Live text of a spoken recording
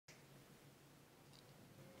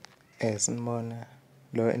Sinibona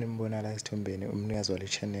lo enimbona la esithombeni umnikazi wale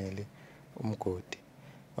channel uMgodi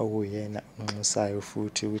okuyena onxusayo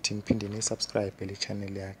futhi ukuthi niphinde ni-subscribe le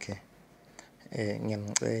channel yakhe.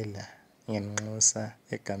 Ngiyaninxusa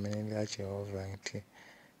egameni likaJehova ngithi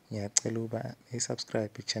ngiyacela ukuba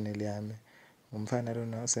ni-subscribe i-channel yami. Umfana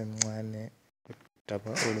lona osemncane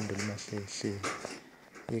udaba olundela umahlehli.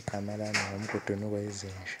 Igama lami nguMgodi onukwa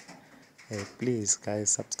izinja. Please guys,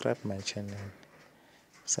 subscribe my channel.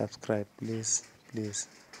 Subscribe please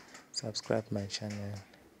subscribe my channel.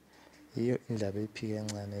 Iyo Indlabeyiphika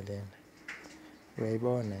encane lena.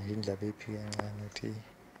 Uyayibona Indlabeyiphika encane ukuthi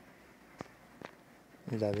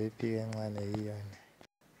Indlabeyiphika encane yiyona.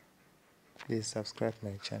 Please subscribe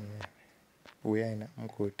my channel. Uyena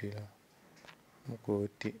uMgodi lo.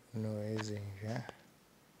 uMgodi onukwa izinja.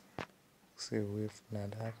 Sewuye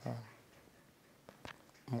lapha.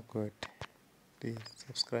 uMgodi, please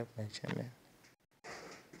subscribe my channel.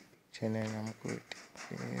 Channel uMgodi,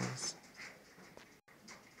 please.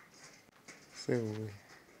 Sewuye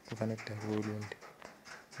kufanele kudabulundi.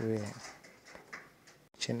 Uyena.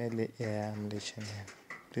 Channel yami le channel.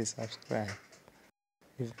 Please subscribe.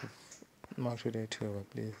 If mawusho lethuba,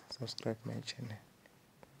 please subscribe my channel.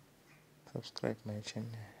 Subscribe my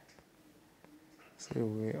channel.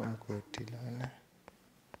 Sewuye uMgodi lona.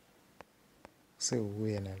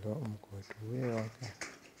 Sewuye nalo uMgodi. Uye wonke.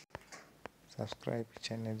 Subscribe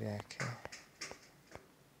channel yakhe.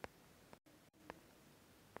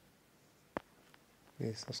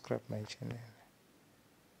 Please subscribe my channel.